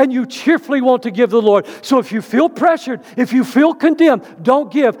God and you cheerfully want to give the Lord. So if you feel pressured, if you feel condemned, don't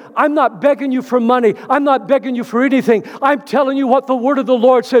give. I'm not begging you for money. I'm not begging you for anything. I'm telling you what the word of the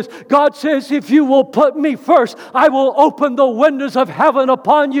Lord says. God says, if you will put me first, I will open the windows of heaven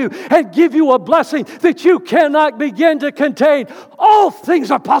upon you and give you a blessing that you cannot begin to contain. All things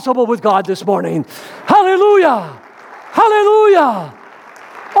are possible with God this morning. Hallelujah! Hallelujah!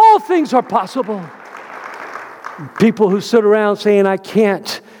 All things are possible. People who sit around saying, I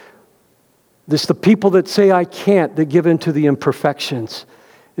can't. It's the people that say, I can't, that give into the imperfections.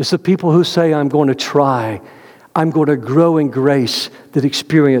 It's the people who say, I'm going to try. I'm going to grow in grace that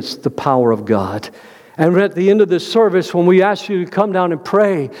experience the power of God. And at the end of this service, when we ask you to come down and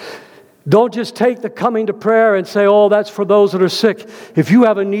pray, don't just take the coming to prayer and say, oh, that's for those that are sick. If you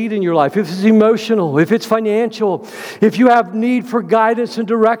have a need in your life, if it's emotional, if it's financial, if you have need for guidance and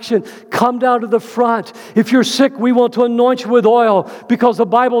direction, come down to the front. If you're sick, we want to anoint you with oil because the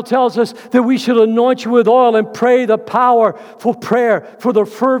Bible tells us that we should anoint you with oil and pray the powerful prayer. For the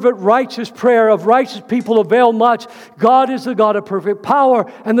fervent, righteous prayer of righteous people avail much. God is the God of perfect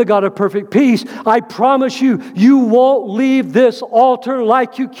power and the God of perfect peace. I promise you, you won't leave this altar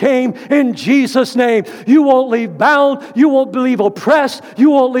like you came in Jesus' name. You won't leave bound. You won't leave oppressed. You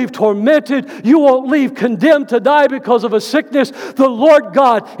won't leave tormented. You won't leave condemned to die because of a sickness. The Lord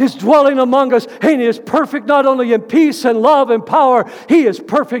God is dwelling among us, and He is perfect not only in peace and love and power, He is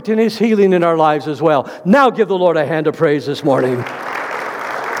perfect in His healing in our lives as well. Now give the Lord a hand of praise this morning.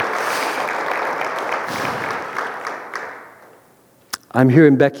 I'm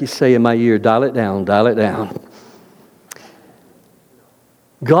hearing Becky say in my ear, dial it down, dial it down.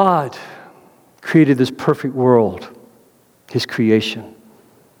 God created this perfect world, His creation.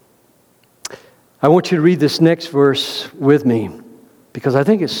 I want you to read this next verse with me, because I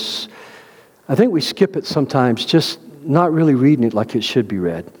think we skip it sometimes, just not really reading it like it should be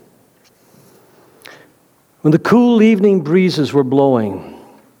read. When the cool evening breezes were blowing,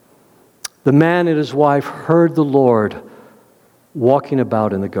 the man and his wife heard the Lord walking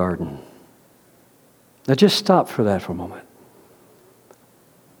about in the garden. Now just stop for that for a moment.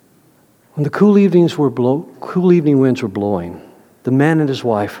 When the cool evening winds were blowing, the man and his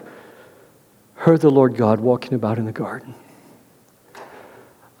wife heard the Lord God walking about in the garden.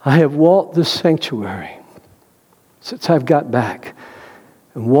 I have walked this sanctuary since I've got back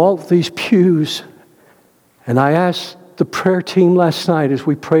and walked these pews, and I asked the prayer team last night as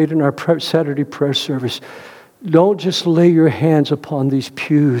we prayed in our Saturday prayer service, don't just lay your hands upon these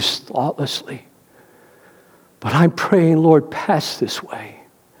pews thoughtlessly. But I'm praying, Lord, pass this way.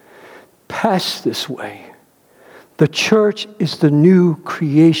 Pass this way. The church is the new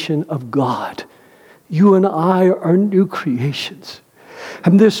creation of God. You and I are new creations.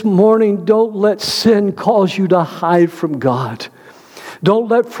 And this morning, don't let sin cause you to hide from God. Don't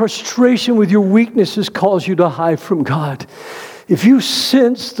let frustration with your weaknesses cause you to hide from God. If you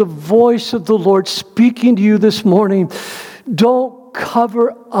sense the voice of the Lord speaking to you this morning, don't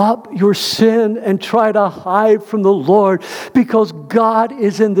cover up your sin and try to hide from the Lord, because God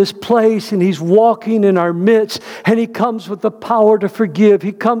is in this place and He's walking in our midst, and He comes with the power to forgive.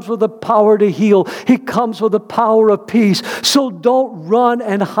 He comes with the power to heal. He comes with the power of peace. So don't run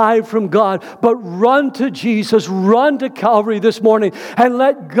and hide from God, but run to Jesus, run to Calvary this morning, and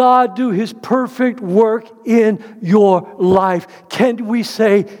let God do His perfect work in your life. Can we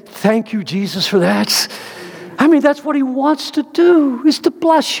say, thank you, Jesus, for that? I mean, that's what He wants to do, is to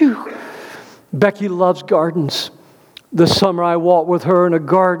bless you. Becky loves gardens. This summer I walked with her in a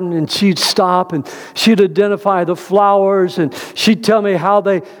garden, and she'd stop and she'd identify the flowers, and she'd tell me how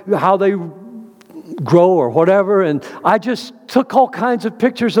they grow or whatever. And I just took all kinds of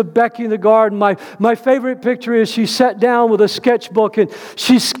pictures of Becky in the garden. My favorite picture is she sat down with a sketchbook and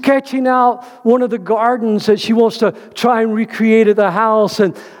she's sketching out one of the gardens that she wants to try and recreate at the house.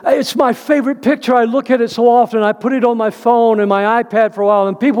 And it's my favorite picture. I look at it so often. I put it on my phone and my iPad for a while,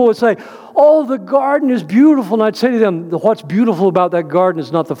 and people would say, oh, the garden is beautiful. And I'd say to them, what's beautiful about that garden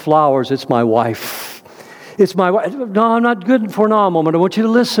is not the flowers, it's my wife. It's my wife. No, I'm not good for now a moment. I want you to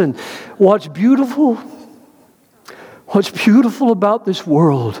listen. What's beautiful about this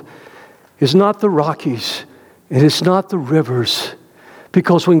world is not the Rockies, and it's not the rivers.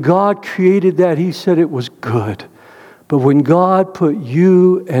 Because when God created that, He said it was good. But when God put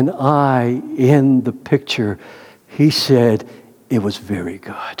you and I in the picture, He said it was very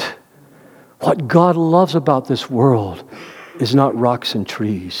good. What God loves about this world is not rocks and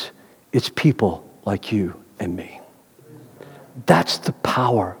trees. It's people like you and me. That's the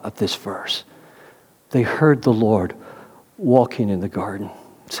power of this verse. They heard the Lord walking in the garden.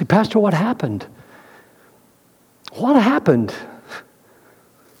 Say, Pastor, what happened? What happened?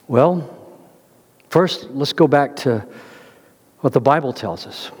 Well, first, let's go back to what the Bible tells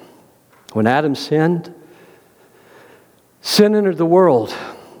us. When Adam sinned, sin entered the world.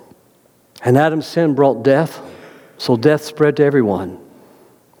 And Adam's sin brought death, so death spread to everyone,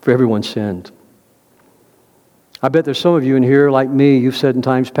 for everyone sinned. I bet there's some of you in here, like me, you've said in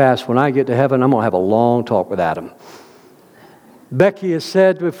times past, when I get to heaven, I'm going to have a long talk with Adam. Becky has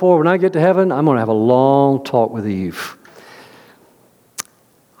said before, when I get to heaven, I'm going to have a long talk with Eve.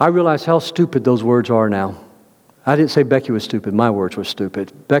 I realize how stupid those words are now. I didn't say Becky was stupid. My words were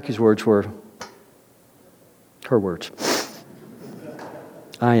stupid. Becky's words were her words.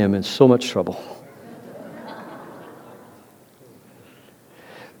 I am in so much trouble.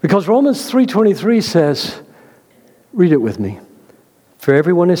 Because Romans 3:23 says, read it with me, for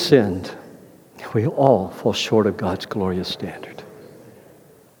everyone has sinned. We all fall short of God's glorious standard.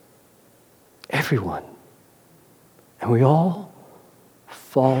 Everyone. And we all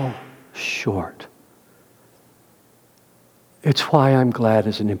fall short. It's why I'm glad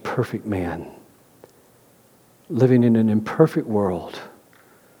as an imperfect man, living in an imperfect world,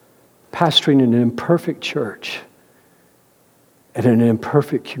 pastoring in an imperfect church, And in an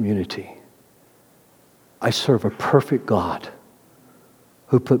imperfect community, I serve a perfect God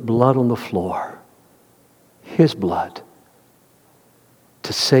who put blood on the floor, His blood,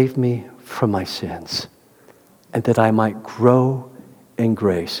 to save me from my sins, and that I might grow in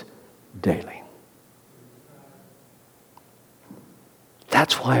grace daily.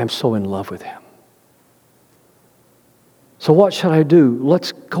 That's why I'm so in love with Him. So what should I do?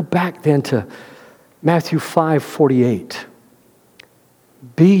 Let's go back then to Matthew 5:48.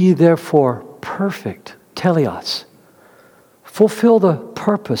 Be ye therefore perfect, teleos. Fulfill the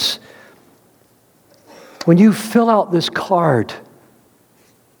purpose. When you fill out this card,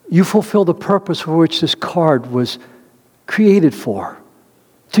 you fulfill the purpose for which this card was created for,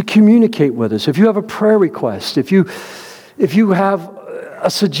 to communicate with us. If you have a prayer request, if you have a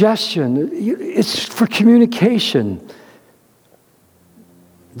suggestion, it's for communication.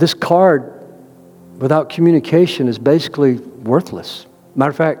 This card without communication is basically worthless.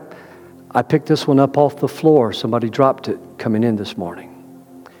 Matter of fact, I picked this one up off the floor. Somebody dropped it coming in this morning.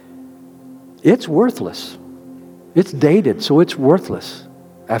 It's worthless. It's dated, so it's worthless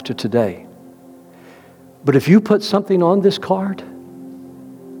after today. But if you put something on this card,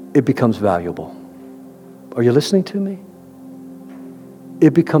 it becomes valuable. Are you listening to me?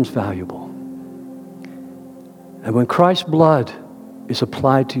 It becomes valuable. And when Christ's blood is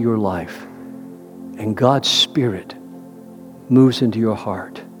applied to your life and God's Spirit moves into your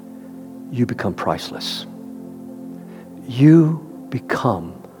heart, you become priceless. You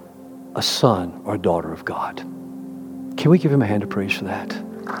become a son or a daughter of God. Can we give Him a hand of praise for that?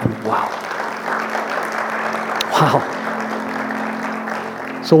 I mean, wow. Wow.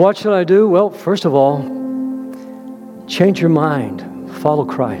 So what should I do? Well, first of all, change your mind. Follow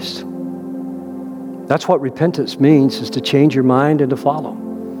Christ. That's what repentance means, is to change your mind and to follow.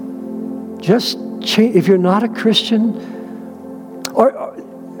 Just change. If you're not a Christian,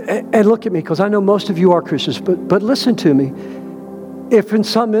 and look at me, because I know most of you are Christians, but listen to me. If in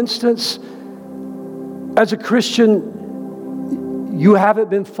some instance, as a Christian, you haven't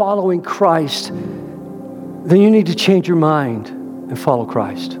been following Christ, then you need to change your mind and follow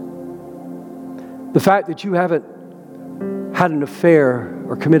Christ. The fact that you haven't had an affair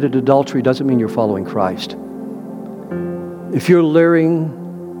or committed adultery doesn't mean you're following Christ. If you're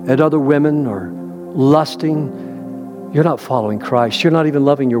leering at other women or lusting, you're not following Christ. You're not even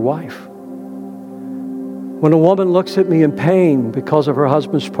loving your wife. When a woman looks at me in pain because of her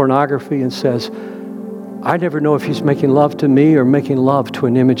husband's pornography and says, I never know if he's making love to me or making love to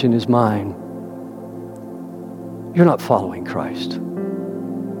an image in his mind, you're not following Christ.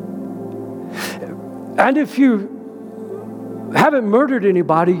 And if you haven't murdered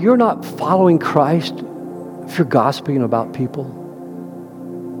anybody, you're not following Christ. If you're gossiping about people,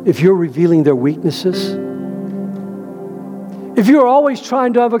 if you're revealing their weaknesses, if you're always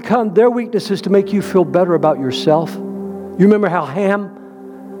trying to overcome their weaknesses to make you feel better about yourself. You remember how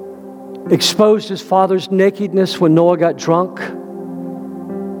Ham exposed his father's nakedness when Noah got drunk?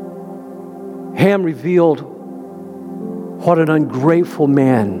 Ham revealed what an ungrateful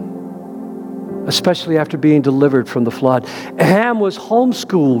man, especially after being delivered from the flood. Ham was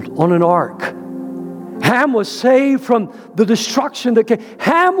homeschooled on an ark. Ham was saved from the destruction that came.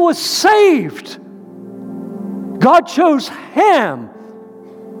 Ham was saved. God chose Ham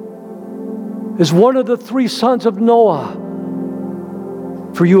as one of the three sons of Noah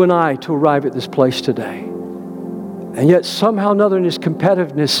for you and I to arrive at this place today. And yet somehow or another in his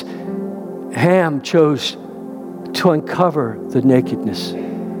competitiveness, Ham chose to uncover the nakedness.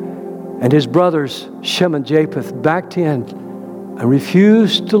 And his brothers, Shem and Japheth, backed in and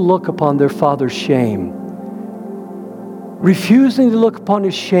refused to look upon their father's shame. Refusing to look upon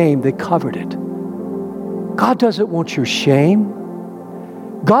his shame, they covered it. God doesn't want your shame.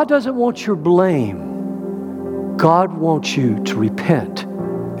 God doesn't want your blame. God wants you to repent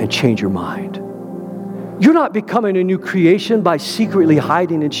and change your mind. You're not becoming a new creation by secretly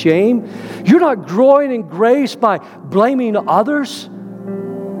hiding in shame. You're not growing in grace by blaming others.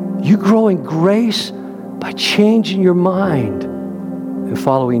 You grow in grace by changing your mind and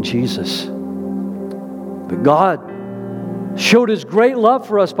following Jesus. But God showed His great love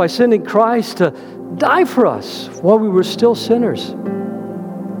for us by sending Christ to die for us while we were still sinners.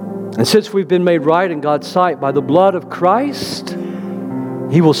 And since we've been made right in God's sight by the blood of Christ,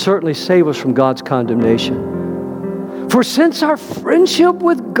 He will certainly save us from God's condemnation. For since our friendship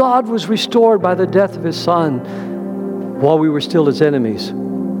with God was restored by the death of His Son while we were still His enemies,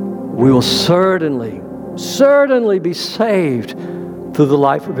 we will certainly be saved through the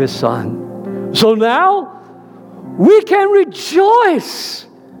life of His Son. So now we can rejoice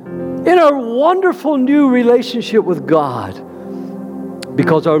in our wonderful new relationship with God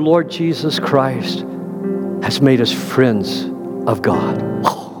because our Lord Jesus Christ has made us friends of God.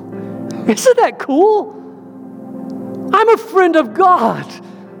 Oh, isn't that cool? I'm a friend of God.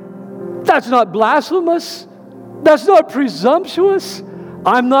 That's not blasphemous. That's not presumptuous.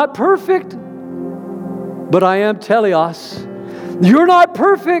 I'm not perfect, but I am teleos. You're not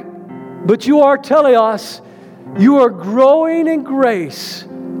perfect, but you are teleos. You are growing in grace.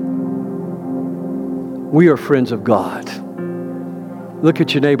 We are friends of God. Look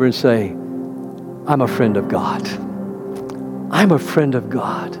at your neighbor and say, I'm a friend of God. I'm a friend of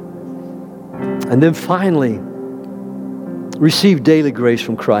God. And then finally, receive daily grace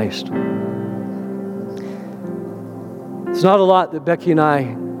from Christ. It's not a lot that Becky and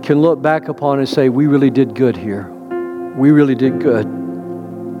I can look back upon and say, we really did good here. We really did good.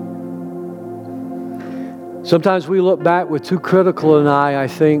 Sometimes we look back with too critical an eye, I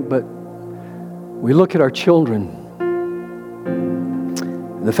think, but we look at our children.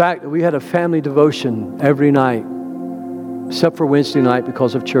 And the fact that we had a family devotion every night, except for Wednesday night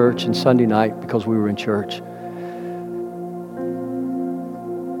because of church and Sunday night because we were in church.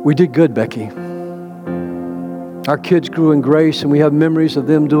 We did good, Becky. Our kids grew in grace, and we have memories of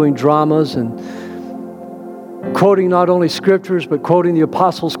them doing dramas and quoting not only scriptures, but quoting the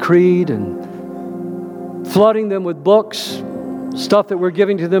Apostles' Creed and flooding them with books, stuff that we're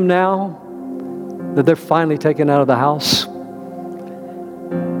giving to them now that they're finally taken out of the house.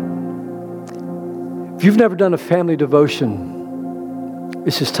 If you've never done a family devotion,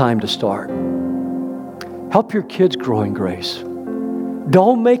 this is time to start. Help your kids grow in grace.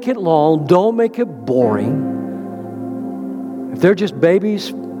 Don't make it long. Don't make it boring. If they're just babies,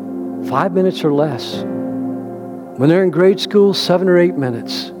 5 minutes or less. When they're in grade school, 7 or 8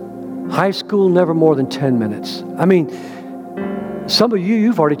 minutes. High school, never more than 10 minutes. I mean, some of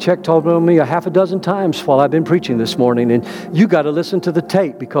you've already checked on me a half a dozen times while I've been preaching this morning, and you got to listen to the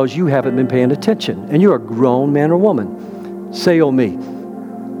tape because you haven't been paying attention, and you're a grown man or woman. Say, oh me.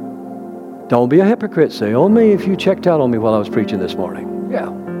 Don't be a hypocrite. Say, oh me, if you checked out on me while I was preaching this morning. Yeah.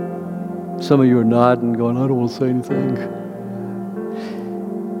 Some of you are nodding, going, I don't want to say anything.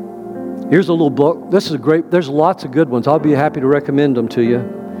 Here's a little book. This is there's lots of good ones. I'll be happy to recommend them to you.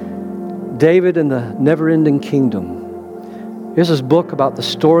 David and the Never-Ending Kingdom. Here's this book about the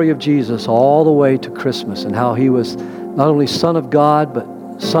story of Jesus all the way to Christmas and how he was not only Son of God, but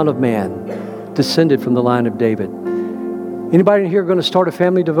Son of Man, descended from the line of David. Anybody in here going to start a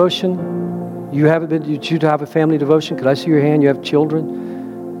family devotion? You choose to have a family devotion? Could I see your hand? You have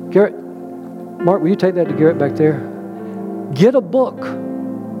children? Garrett, Mark, will you take that to Garrett back there? Get a book.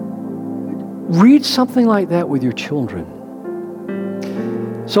 Read something like that with your children.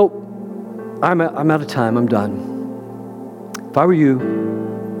 So, I'm out of time. I'm done. If I were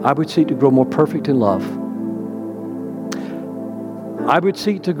you, I would seek to grow more perfect in love. I would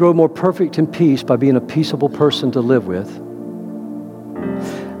seek to grow more perfect in peace by being a peaceable person to live with.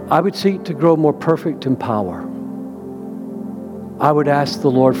 I would seek to grow more perfect in power. I would ask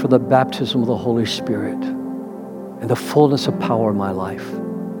the Lord for the baptism of the Holy Spirit and the fullness of power in my life.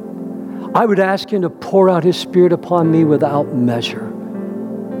 I would ask Him to pour out His Spirit upon me without measure,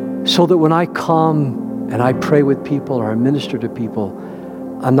 so that when I come and I pray with people or I minister to people,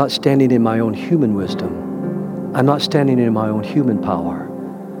 I'm not standing in my own human wisdom. I'm not standing in my own human power,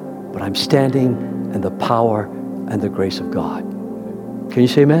 but I'm standing in the power and the grace of God. Can you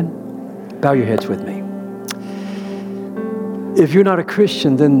say amen? Bow your heads with me. If you're not a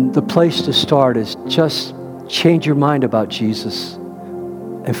Christian, then the place to start is just change your mind about Jesus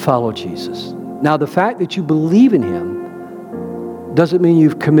and follow Jesus. Now, the fact that you believe in Him doesn't mean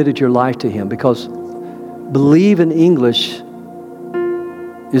you've committed your life to Him, because believe in English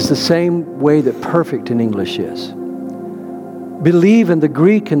is the same way that perfect in English is. Believe in the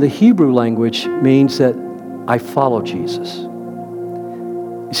Greek and the Hebrew language means that I follow Jesus.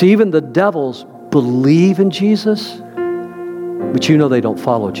 You see, even the devils believe in Jesus, but you know they don't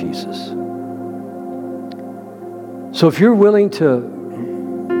follow Jesus. So if you're willing to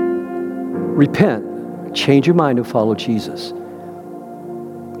repent, change your mind and follow Jesus,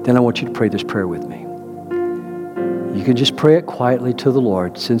 then I want you to pray this prayer with me. You can just pray it quietly to the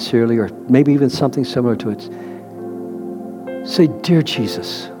Lord, sincerely, or maybe even something similar to it. Say, Dear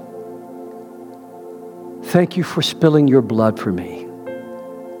Jesus, thank you for spilling your blood for me.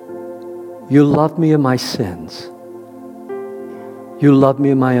 You love me in my sins. You love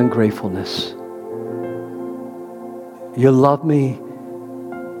me in my ungratefulness. You love me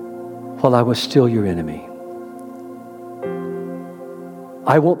while I was still your enemy.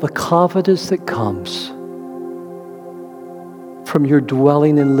 I want the confidence that comes from your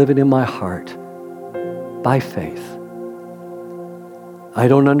dwelling and living in my heart by faith. I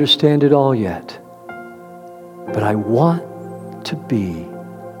don't understand it all yet, but I want to be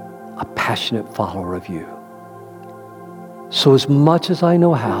a passionate follower of you. So as much as I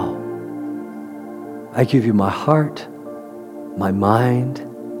know how, I give you my heart, my mind,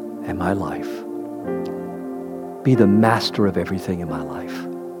 and my life. Be the master of everything in my life.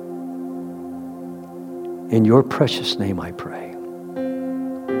 In your precious name I pray.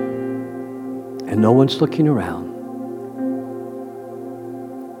 And no one's looking around.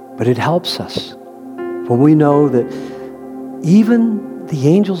 But it helps us when we know that even the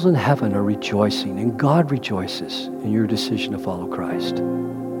angels in heaven are rejoicing and God rejoices in your decision to follow Christ.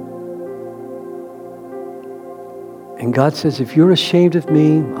 And God says, if you're ashamed of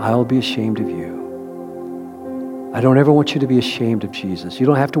me, I'll be ashamed of you. I don't ever want you to be ashamed of Jesus. You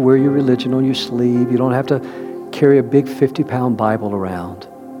don't have to wear your religion on your sleeve. You don't have to carry a big 50-pound Bible around.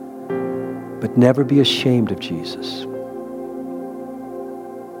 But never be ashamed of Jesus.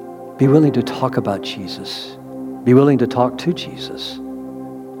 Be willing to talk about Jesus. Be willing to talk to Jesus.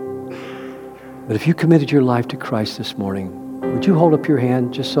 But if you committed your life to Christ this morning, would you hold up your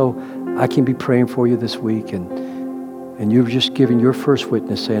hand just so I can be praying for you this week? And you've just given your first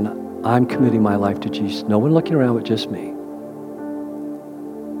witness saying, I'm committing my life to Jesus. No one looking around but just me.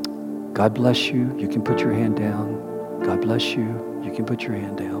 God bless you. You can put your hand down. God bless you. You can put your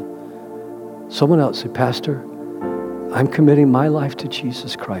hand down. Someone else say, Pastor, I'm committing my life to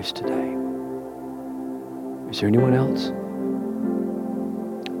Jesus Christ today. Is there anyone else?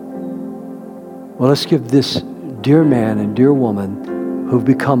 Well, let's give this dear man and dear woman who've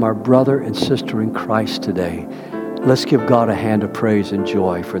become our brother and sister in Christ today, let's give God a hand of praise and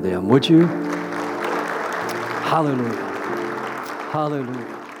joy for them. Would you? Hallelujah.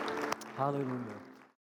 Hallelujah. Hallelujah.